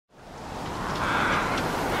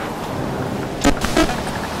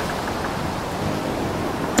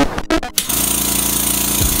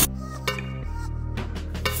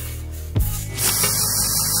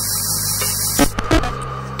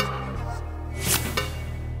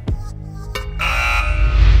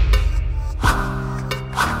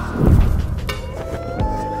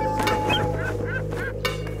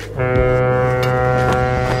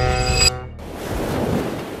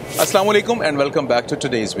अस्सलाम वालेकुम and welcome back to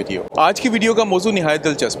today's video. आज की वीडियो का मौजू निहायत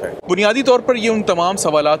दिलचस्प है। बुनियादी तौर पर ये उन तमाम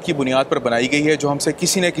सवालात की बुनियाद पर बनाई गई है जो हमसे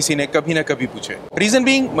किसी न कभी न कभी पूछे। रीजन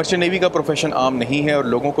बीइंग मर्चेंट नेवी का प्रोफेशन आम नहीं है और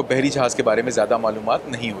लोगों को बहरी जहाज के बारे में ज्यादा मालूमात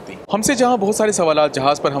नहीं होती। हमसे जहाँ बहुत सारे सवालात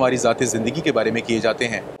जहाज पर हमारी ज़ाती जिंदगी के बारे में किए जाते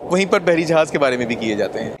हैं, वहीं पर बहरी जहाज के बारे में भी किए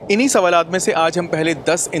जाते हैं। इन्हीं सवालात में से आज हम पहले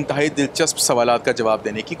 10 इंतहाई दिलचस्प सवालात का जवाब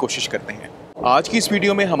देने की कोशिश करते हैं। आज की इस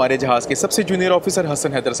वीडियो में हमारे जहाज के सबसे जूनियर ऑफिसर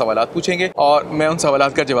हसन हैदर सवालात पूछेंगे और मैं उन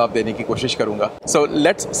सवालात का जवाब देने की कोशिश करूंगा। So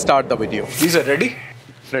let's start the video. Ji sir,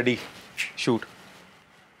 ready shoot.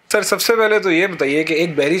 Sir सबसे पहले तो ये बताइए कि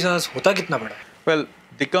एक बहरी जहाज होता कितना बड़ा है? Well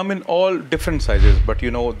they come in all different sizes but you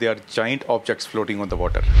know they are giant objects floating on the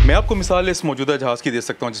water। मैं आपको मिसाल इस मौजूदा जहाज की दे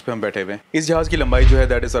सकता हूँ जिस पे हम बैठे हुए हैं। इस जहाज की लंबाई जो है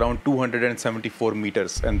that is around 274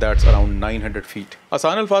 meters and that's around 900 feet।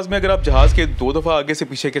 आसान अल्फाज में अगर आप जहाज के 2 दफा आगे से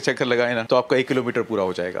पीछे के चक्कर लगाए ना तो आपका 1 किलोमीटर पूरा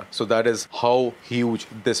हो जाएगा। So that is how huge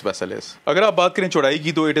this vessel is। अगर आप बात करें चौड़ाई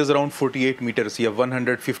की तो it is around 48 meters या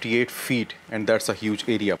 158 feet and that's a huge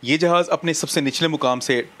area। ये जहाज अपने सबसे निचले मुकाम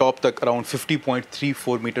से टॉप तक around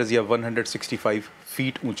 50.34 meters या 165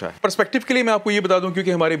 फीट ऊंचा है। पर्सपेक्टिव के लिए मैं आपको ये बता दूं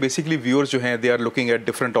क्योंकि हमारे बेसिकली व्यूअर्स जो हैं they are looking at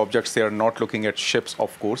different objects, they are not looking at ships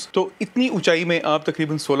of course. तो इतनी ऊंचाई में आप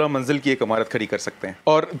तकरीबन 16 मंजिल की एक इमारत खड़ी कर सकते हैं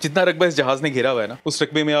और जितना रकबा इस जहाज ने घेरा हुआ है ना उस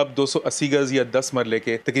रकबे में आप 280 गज या 10 मरले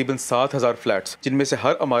के तकरीबन 7000 फ्लैट्स जिनमें से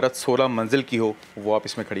हर इमारत 16 मंजिल की हो वो आप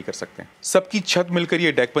इसमें खड़ी कर सकते हैं। सबकी छत मिलकर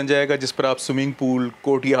ये डेक बन जाएगा जिस पर आप स्विमिंग पूल,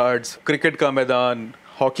 कोर्टयार्ड्स, क्रिकेट का मैदान,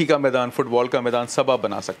 हॉकी का मैदान, फुटबॉल का मैदान सब आप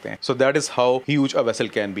बना सकते हैं। So that is how huge a vessel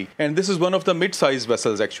can be and this is one of the mid size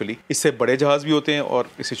vessels actually. इससे बड़े जहाज भी होते हैं और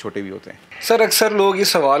इससे छोटे भी होते हैं। सर अक्सर लोग ये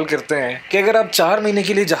सवाल करते हैं कि अगर आप 4 महीने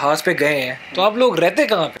के लिए जहाज पे गए हैं तो आप लोग रहते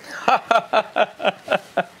कहाँ पे?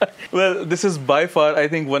 Well, this is by far, I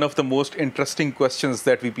think, one of the most interesting questions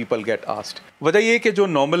that we people get asked। वजह ये है कि जो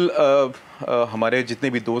नॉर्मल हमारे जितने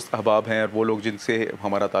भी दोस्त अहबाब हैं और वो लोग जिनसे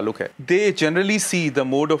हमारा ताल्लुक है, they generally see the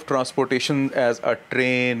mode of transportation as a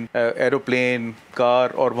train, aeroplane,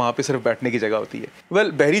 car और वहाँ पे सिर्फ बैठने की जगह होती है।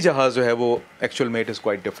 Well, बहरी जहाज जो है वो एक्चुअल में इट इज़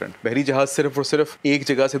क्वाइट डिफरेंट। बहरी जहाज सिर्फ और सिर्फ एक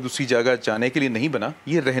जगह से दूसरी जगह जाने के लिए नहीं बना,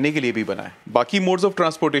 ये रहने के लिए भी बना है। बाकी मोड्स ऑफ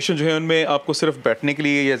ट्रांसपोर्टेशन जो है उनमें आपको सिर्फ बैठने के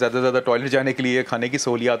लिए या ज़्यादा से ज़्यादा टॉयलेट जाने के लिए खाने की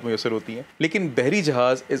सहूलियात मुयसर होती हैं, लेकिन बहरी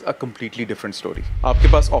जहाज is a completely different story.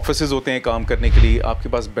 आपके पास ऑफिसेज होते हैं काम करने के लिए, आपके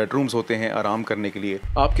पास बेडरूम्स होते हैं आराम करने के लिए,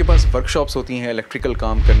 आपके पास वर्कशॉप्स होती हैं इलेक्ट्रिकल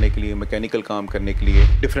काम करने के लिए, मैकेनिकल काम करने के लिए,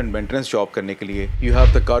 डिफरेंट मेंटेनेंस जॉब करने के लिए। You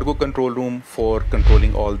have the cargo control room for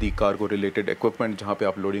controlling all the cargo related equipment जहाँ पे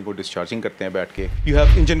आप लोडिंग और डिस्चार्जिंग करते हैं बैठ के। You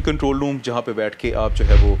have engine control room जहाँ पे बैठ के आप जो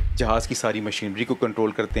है वो जहाज की सारी मशीनरी को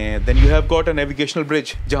कंट्रोल करते हैं। Then you have got a navigational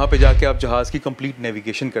bridge जहाँ पे जाके आप जहाज की कंप्लीट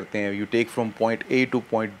नेविगेशन करते हैं। You take from point A two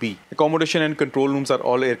point B. Accommodation and control rooms are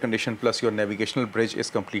all air conditioned plus your navigational bridge is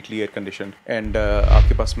completely air conditioned and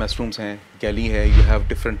आपके पास mess rooms हैं, galley है, you have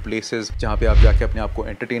different places जहाँ पे आप जाके अपने आप को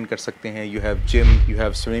entertain कर सकते हैं। You have gym, you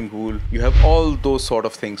have swimming pool, you have all those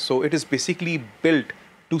sort of things। So it is basically built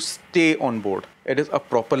to stay on board। It is a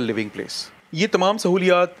proper living place। ये तमाम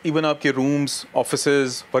सहूलियात इवन आपके rooms,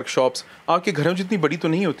 offices, workshops आपके घरों जितनी बड़ी तो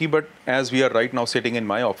नहीं होती but as we are right now sitting in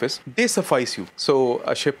my office they suffice you. So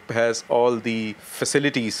a ship has all the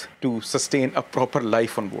facilities to sustain a proper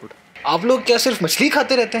life on board. आप लोग क्या सिर्फ मछली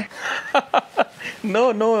खाते रहते हैं?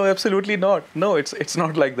 No, absolutely not। No, it's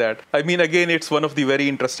not like that। I mean, again, it's one of the very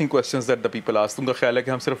interesting questions that the people ask। तुमका ख्याल है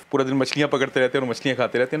कि हम सिर्फ पूरा दिन मछलियाँ पकड़ते रहते हैं और मछलियाँ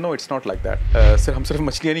खाते रहते हैं? No, it's not like that। सिर्फ हम सिर्फ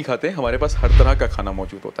मछलियाँ नहीं खाते, हमारे पास हर तरह का खाना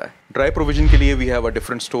मौजूद होता है। ड्राई प्रोविजन के लिए we have a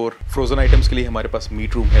different store. Frozen items के लिए हमारे पास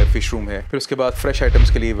मीट रूम है, फिश रूम है। फिर उसके बाद फ्रेश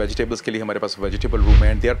आइटम्स के लिए, वेजिटेबल्स के लिए हमारे पास वेजिटेबल रूम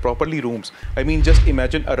है and they are properly rooms. I mean just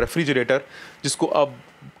imagine a refrigerator जिसको आप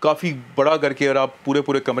काफ़ी बड़ा करके और आप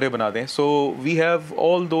पूरे कमरे बना दें। So we have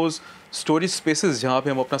all those storage spaces जहाँ पे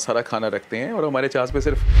हम अपना सारा खाना रखते हैं और हमारे जहाज़ पे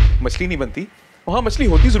सिर्फ मछली नहीं बनती, वहाँ मछली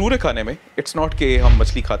होती ज़रूर है खाने में। इट्स नॉट कि हम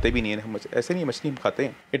मछली खाते भी नहीं हैं, ऐसे नहीं, मछली हम खाते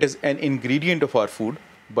हैं। It is an ingredient of our food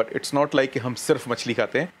but it's not like कि हम सिर्फ मछली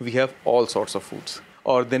खाते हैं। We have all sorts of foods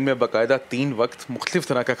और दिन में बाकायदा 3 वक्त मुख्तलिफ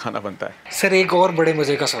तरह का खाना बनता है। सर एक और बड़े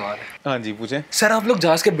मज़े का सवाल है। हाँ जी पूछें। सर आप लोग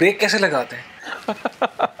जहाज़ के ब्रेक कैसे लगाते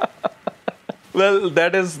हैं? Well,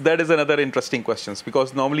 that is another interesting question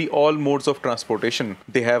because normally all modes of transportation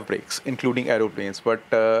they have brakes, including aeroplanes,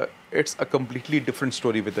 but it's a completely different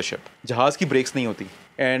story with the ship। जहाज की brakes नहीं होती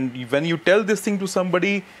and when you tell this thing to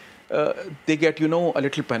somebody they get a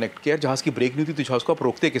little panic कि यार जहाज़ की break नहीं होती तो जहाज़ को आप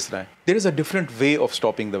रोकते किस तरह हैं. There is a different way of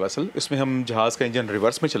stopping the vessel. इसमें हम जहाज़ का इंजन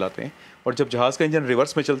रिवर्स में चलाते हैं और जब जहाज़ का इंजन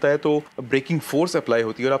रिवर्स में चलता है तो ब्रेकिंग फोर्स अप्लाई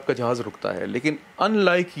होती है और आपका जहाज़ रुकता है. लेकिन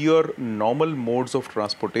unlike your normal modes of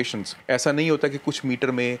transportation, ऐसा नहीं होता कि कुछ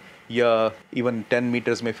मीटर में या इवन 10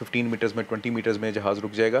 मीटर्स में, 15 मीटर्स में, 20 मीटर्स में जहाज़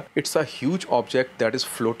रुक जाएगा. It's a huge object that is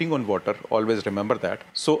floating on water. Always remember that.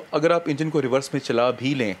 सो अगर आप इंजन को रिवर्स में चला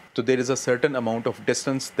भी लें तो there is a certain amount of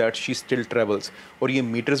distance that she still travels. और ये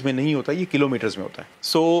मीटर्स में नहीं होता, ये किलोमीटर्स में होता है.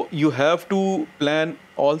 So you have to plan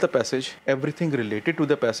all the passage, everything related to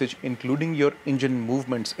the passage, including your engine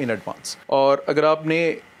movements in advance. और अगर आपने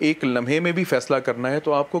एक लम्हे में भी फैसला करना है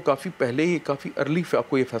तो आपको काफ़ी पहले ही, काफ़ी अर्ली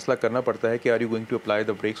आपको ये फैसला करना पड़ता है कि are you going to apply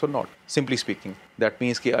the breaks और not. Simply speaking that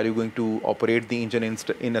means कि are you going to operate the engine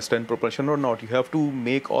in अस्टर्न propulsion और not. You have to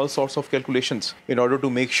make all sorts of calculations in order to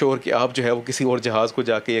make sure कि आप जो है वो किसी और जहाज़ को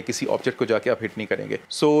जाके या किसी ऑब्जेक्ट को जाके आप हिट नहीं करेंगे.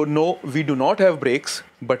 So no, we do not have breaks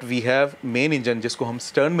but we have main engine जिसको हम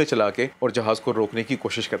स्टर्न में चला के और जहाज़ को रोकने की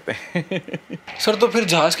कोशिश करते हैं. सर तो फिर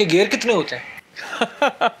जहाज के गियर कितने होते हैं?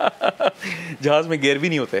 जहाज में गियर भी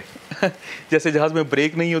नहीं होते. जैसे जहाज में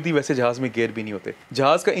ब्रेक नहीं होती वैसे जहाज में गियर भी नहीं होते.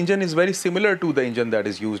 जहाज का engine is very similar to the engine that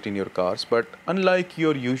is used in your cars but unlike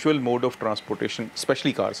your usual mode of transportation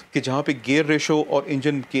specially cars कि जहाँ पे गियर रेशो और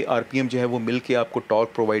इंजन के आरपीएम जो है वो मिल के आपको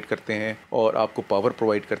टॉर्क प्रोवाइड करते हैं और आपको पावर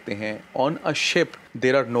प्रोवाइड करते हैं. On a ship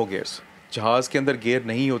there are no gears. जहाज़ के अंदर गियर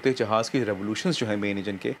नहीं होते. जहाज़ के रेवोल्यूशंस जो है मेन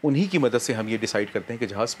इंजन के, उन्हीं की मदद से हम ये डिसाइड करते हैं कि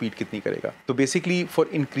जहाज़ स्पीड कितनी करेगा. तो basically for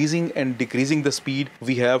increasing and decreasing the speed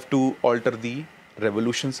we have to alter the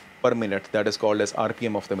revolutions पर minute that is called as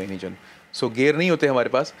RPM of the main engine. So gear नहीं होते हमारे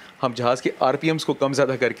पास. हम जहाज़ के आरपीएम्स को कम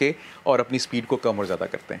ज़्यादा करके और अपनी स्पीड को कम और ज़्यादा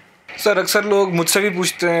करते हैं. सर अक्सर लोग मुझसे भी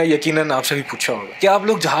पूछते हैं, यकीनन आपसे भी पूछा होगा, कि आप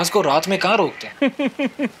लोग जहाज़ को रात में कहाँ रोकते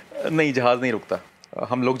हैं? नहीं, जहाज़ नहीं रुकता.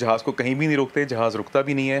 हम लोग जहाज़ को कहीं भी नहीं रोकते. जहाज़ रुकता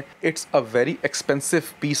भी नहीं है. It's a very expensive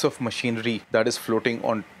piece of machinery that is floating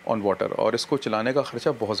on water और इसको चलाने का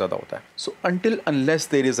खर्चा बहुत ज़्यादा होता है. सो until unless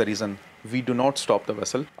there is a reason we do not stop the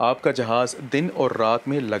vessel. आपका जहाज़ दिन और रात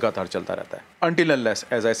में लगातार चलता रहता है. Until unless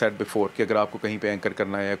as I said before कि अगर आपको कहीं पे एंकर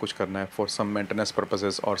करना है या कुछ करना है फॉर सम मेंटेनेंस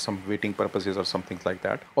पर्पसेस और सम वेटिंग पर्पसेस और समथिंग लाइक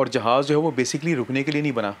दैट. और जहाज़ जो है वो बेसिकली रुकने के लिए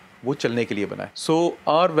नहीं बना, वो चलने के लिए बना है. So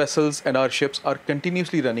our vessels and our ships are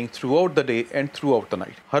continuously running through out the day and through out the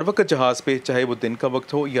night. हर वक्त जहाज़ पे, चाहे वो दिन का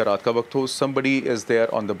वक्त हो या रात का वक्त हो, somebody is there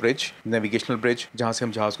on the bridge, navigational bridge, जहाँ से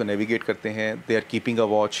हम जहाज़ को नेविगेट करते हैं. They are keeping a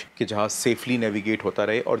watch कि जहाज़ सेफली नेविगेट होता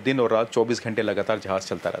रहे और दिन और रात 24 घंटे लगातार जहाज़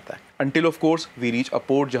चलता रहता है. Until of course we reach a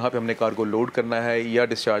port जहाँ पे हमने कार्गो लोड करना है या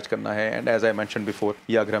डिस्चार्ज करना है. And as I mention before,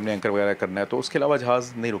 या अगर हमने एंकर वगैरह करना है तो उसके अलावा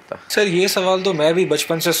जहाज़ नहीं रुकता. सर ये सवाल तो मैं भी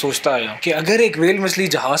बचपन से सोचता आया हूँ कि अगर एक व्हेल मछली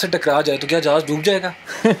जहाज़ से टकरा जाए तो क्या जहाज़ डूब जाएगा?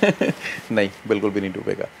 नहीं, बिल्कुल भी नहीं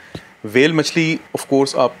डूबेगा. वेल मछली ऑफ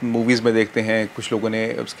कोर्स आप मूवीज़ में देखते हैं, कुछ लोगों ने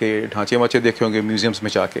उसके ढांचे वाचे देखे होंगे म्यूजियम्स में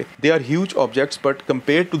जाके. They are huge objects but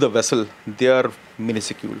compare to the vessel they are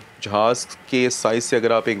मिनिसिक्यूल. जहाज़ के साइज से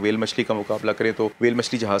अगर आप एक वेल मछली का मुकाबला करें तो वेल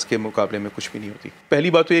मछली जहाज़ के मुकाबले में कुछ भी नहीं होती.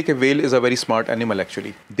 पहली बात तो ये कि well is a very smart animal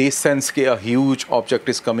actually. They sense के a huge object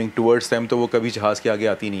is coming towards them, तो वो कभी जहाज़ के आगे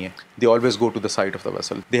आती नहीं है. They always go to the side of the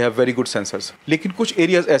vessel. They have very good sensors. लेकिन कुछ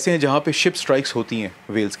एरियाज ऐसे हैं जहाँ पे शिप स्ट्राइक्स होती हैं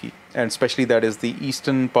वेल्स की, and specially that is the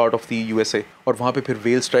eastern part of the USA. और वहाँ पे फिर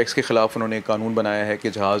वेल स्ट्राइक्स के खिलाफ उन्होंने कानून बनाया है कि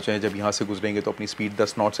जहाज़ जो है जब यहाँ से गुजरेंगे तो अपनी स्पीड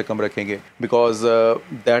 10 नॉट से कम रखेंगे, because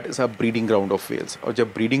that is a breeding ground of Wales. और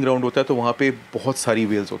जब ब्रीडिंग ग्राउंड होता है तो वहाँ पे बहुत सारी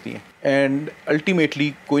वेल्स होती हैं एंड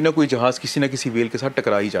अल्टीमेटली कोई ना कोई जहाज़ किसी ना किसी वेल के साथ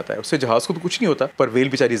टकरा ही जाता है. उससे जहाज़ को तो कुछ नहीं होता पर वेल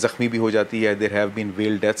बेचारी जख्मी भी हो जाती है. There have been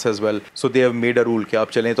well deaths as well. So they have made a rule कि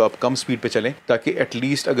आप चलें तो आप कम स्पीड पे चलें ताकि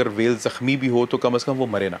एटलीस्ट अगर वेल जख्मी भी हो तो कम से कम वो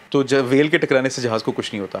मरे ना. तो जब वेल के टकराने से जहाज़ को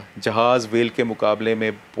कुछ नहीं होता. जहाज़ वेल के मुकाबले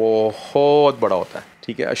में बहुत बड़ा होता है.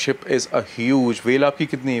 ठीक है, a ship is a huge. Well आपकी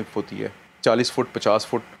कितनी होती है? 40 फुट, 50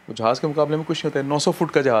 फुट. जहाज़ के मुकाबले में कुछ नहीं होता है. 900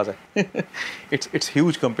 फुट का जहाज़ है. It's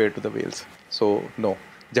huge compare to the Wales. So no,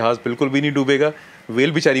 जहाज़ बिल्कुल भी नहीं डूबेगा.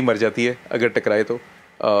 वेल बेचारी मर जाती है अगर टकराए तो.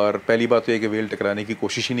 और पहली बात तो ये कि वेल टकराने की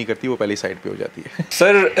कोशिश ही नहीं करती, वो पहली साइड पे हो जाती है.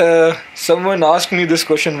 Sir someone asked me this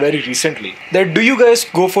question very recently that do you guys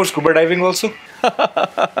go for scuba diving also?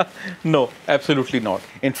 No, absolutely not.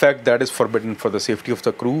 In fact, that is forbidden for the safety of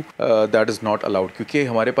the crew. That is not allowed. क्योंकि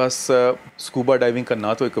हमारे पास scuba diving का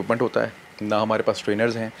ना तो equipment होता है, ना हमारे पास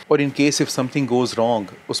trainers हैं, और in case if something goes wrong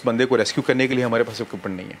उस बंदे को रेस्क्यू करने के लिए हमारे पास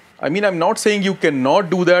इक्विपमेंट नहीं है. I mean I am not saying you can not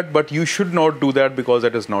do that, but you should not do that because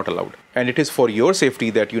that is not allowed and it is for your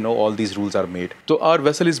safety that you know all these rules are made. तो our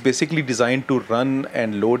vessel is basically designed to run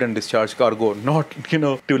and load and discharge cargo, not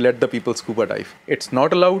to let the people scuba dive. It's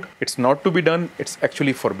not allowed, it's not to be done, it's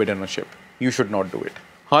actually forbidden on ship. You should not do it.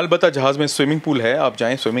 हाँ अलबत्ता जहाज़ में swimming pool है, आप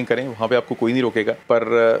जाएं swimming करें, वहाँ पे आपको कोई नहीं रोकेगा,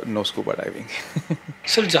 पर नो स्कूबा डाइविंग।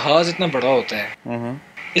 सर जहाज़ इतना बड़ा होता है,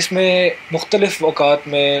 इसमें मुख्तलिफ औकात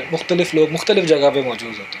में मुख्तलिफ लोग मुख्तलिफ जगह पे मौजूद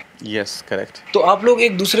होते हैं। Yes correct. तो आप लोग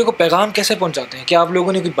एक दूसरे को पैगाम कैसे पहुंचाते हैं? क्या आप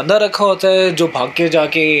लोगों ने कोई बंदा रखा होता है जो भाग के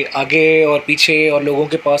जाके आगे और पीछे और लोगों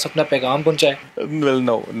के पास अपना पैगाम पहुंचाए? Well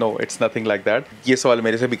no it's nothing like that. ये सवाल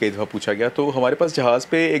मेरे से भी कई दफ़ा पूछा गया। तो हमारे पास जहाज़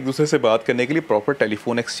पे एक दूसरे से बात करने के लिए प्रॉपर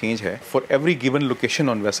टेलीफोन एक्सचेंज है। For every given location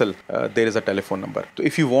on vessel there is a telephone number. तो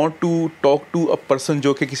if you want to talk to a person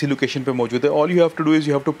जो कि किसी लोकेशन पे मौजूद है, all you have to do is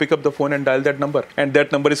you have to pick up the phone and dial that number, and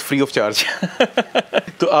that number is free of charge.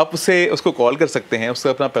 तो आप उसको call कर सकते हैं, उससे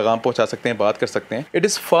अपना पैगाम पहुंचा सकते हैं, बात कर सकते हैं। It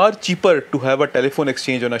is far cheaper to have a telephone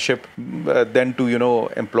exchange on a ship then to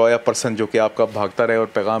employ a person जो कि आपका भागता रहे और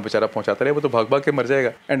पैगाम बेचारा पहुंचाता रहे, वो तो भाग भाग के मर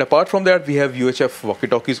जाएगा। And apart from that we have UHF walkie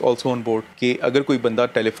talkies also on board, कि अगर कोई बंदा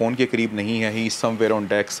टेलीफोन के करीब नहीं है, ही somewhere on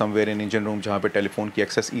deck, somewhere in engine room जहाँ पे टेलीफोन की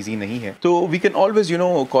एक्सेस ईजी नहीं है, तो we can always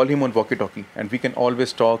call him on walkie talkie and we can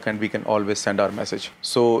always talk and we can always send our message.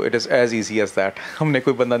 So it is as easy as that. हमने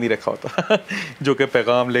कोई बंदा नहीं रखा होता जो कि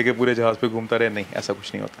पैगाम लेके पूरे जहाज पे घूमता रहे, नहीं, ऐसा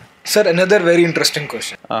कुछ नहीं होता। Sir another very interesting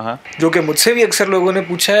question जो कि मुझसे भी अक्सर लोगों ने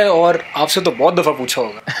पूछा है और आपसे तो बहुत दफ़ा पूछा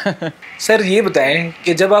होगा। सर ये बताएं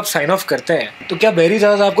कि जब आप साइन ऑफ करते हैं तो क्या बहरी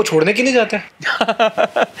जहाज आपको छोड़ने के लिए जाता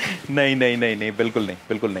है? नहीं, बिल्कुल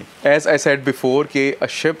नहीं। एज आई सेड बिफोर कि a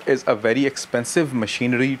ship is a very expensive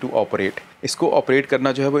machinery to operate. इसको ऑपरेट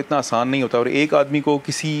करना जो है वो इतना आसान नहीं होता, और एक आदमी को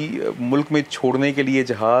किसी मुल्क में छोड़ने के लिए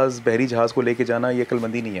बहरी जहाज़ को लेके जाना ये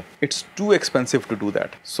अक्लमंदी नहीं है। It's too expensive to do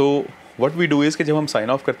that. So what we do is कि जब हम साइन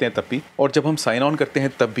ऑफ करते हैं तब भी, और जब हम साइन ऑन करते हैं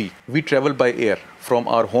तब भी, we travel by air from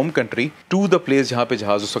our home country to the place जहाँ पे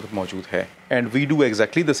जहाज़ उस वक्त मौजूद है, and we do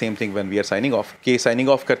exactly the same thing when we are signing off. कि साइनिंग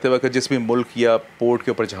ऑफ करते वक्त जिस भी मुल्क या पोर्ट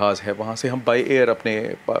के ऊपर जहाज़ है, वहाँ से हम बाय एयर अपने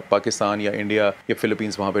पाकिस्तान या इंडिया या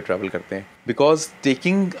फिलीपींस वहाँ पे ट्रैवल करते हैं। Because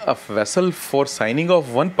taking a vessel for signing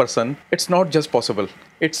off one person, it's not just possible,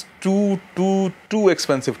 it's too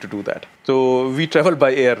expensive to do that. तो वी ट्रैवल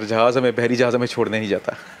बाय एयर, बहरी जहाज़ हमें छोड़ने नहीं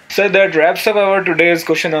जाता। Sir, that wraps up our today's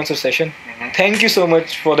question answer session. Thank you so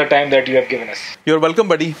much for the time that you have given us. You're welcome,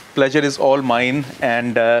 buddy. Pleasure is all mine,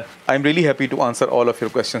 and I'm really happy to answer all of your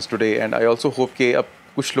questions today. And I also hope कि अब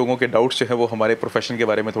कुछ लोगों के doubts जो है वो हमारे profession के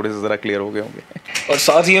बारे में थोड़े से ज़रा क्लियर हो गए होंगे। और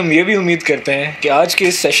साथ ही हम ये भी उम्मीद करते हैं कि आज के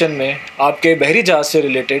इस सेशन में आपके बहरी जहाज से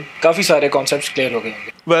रिलेटेड काफ़ी सारे कॉन्सेप्ट्स क्लियर हो गए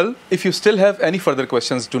होंगे। Well, if you still have any further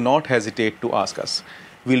questions, do not hesitate to ask us.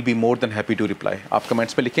 We'll be more than happy to reply. आप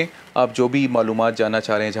कमेंट्स में लिखें आप जो भी मालूमात जानना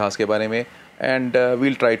चाह रहे हैं जहाज़ के बारे में, and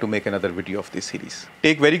we'll try to make another video of this series.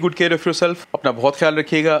 Take very good care of yourself. अपना बहुत ख्याल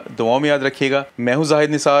रखिएगा, दुआओं में याद रखिएगा। मैं हूँ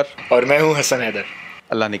जाहिद निसार और मैं हूँ हसन हैदर।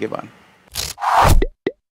 अल्लाह निगहबान।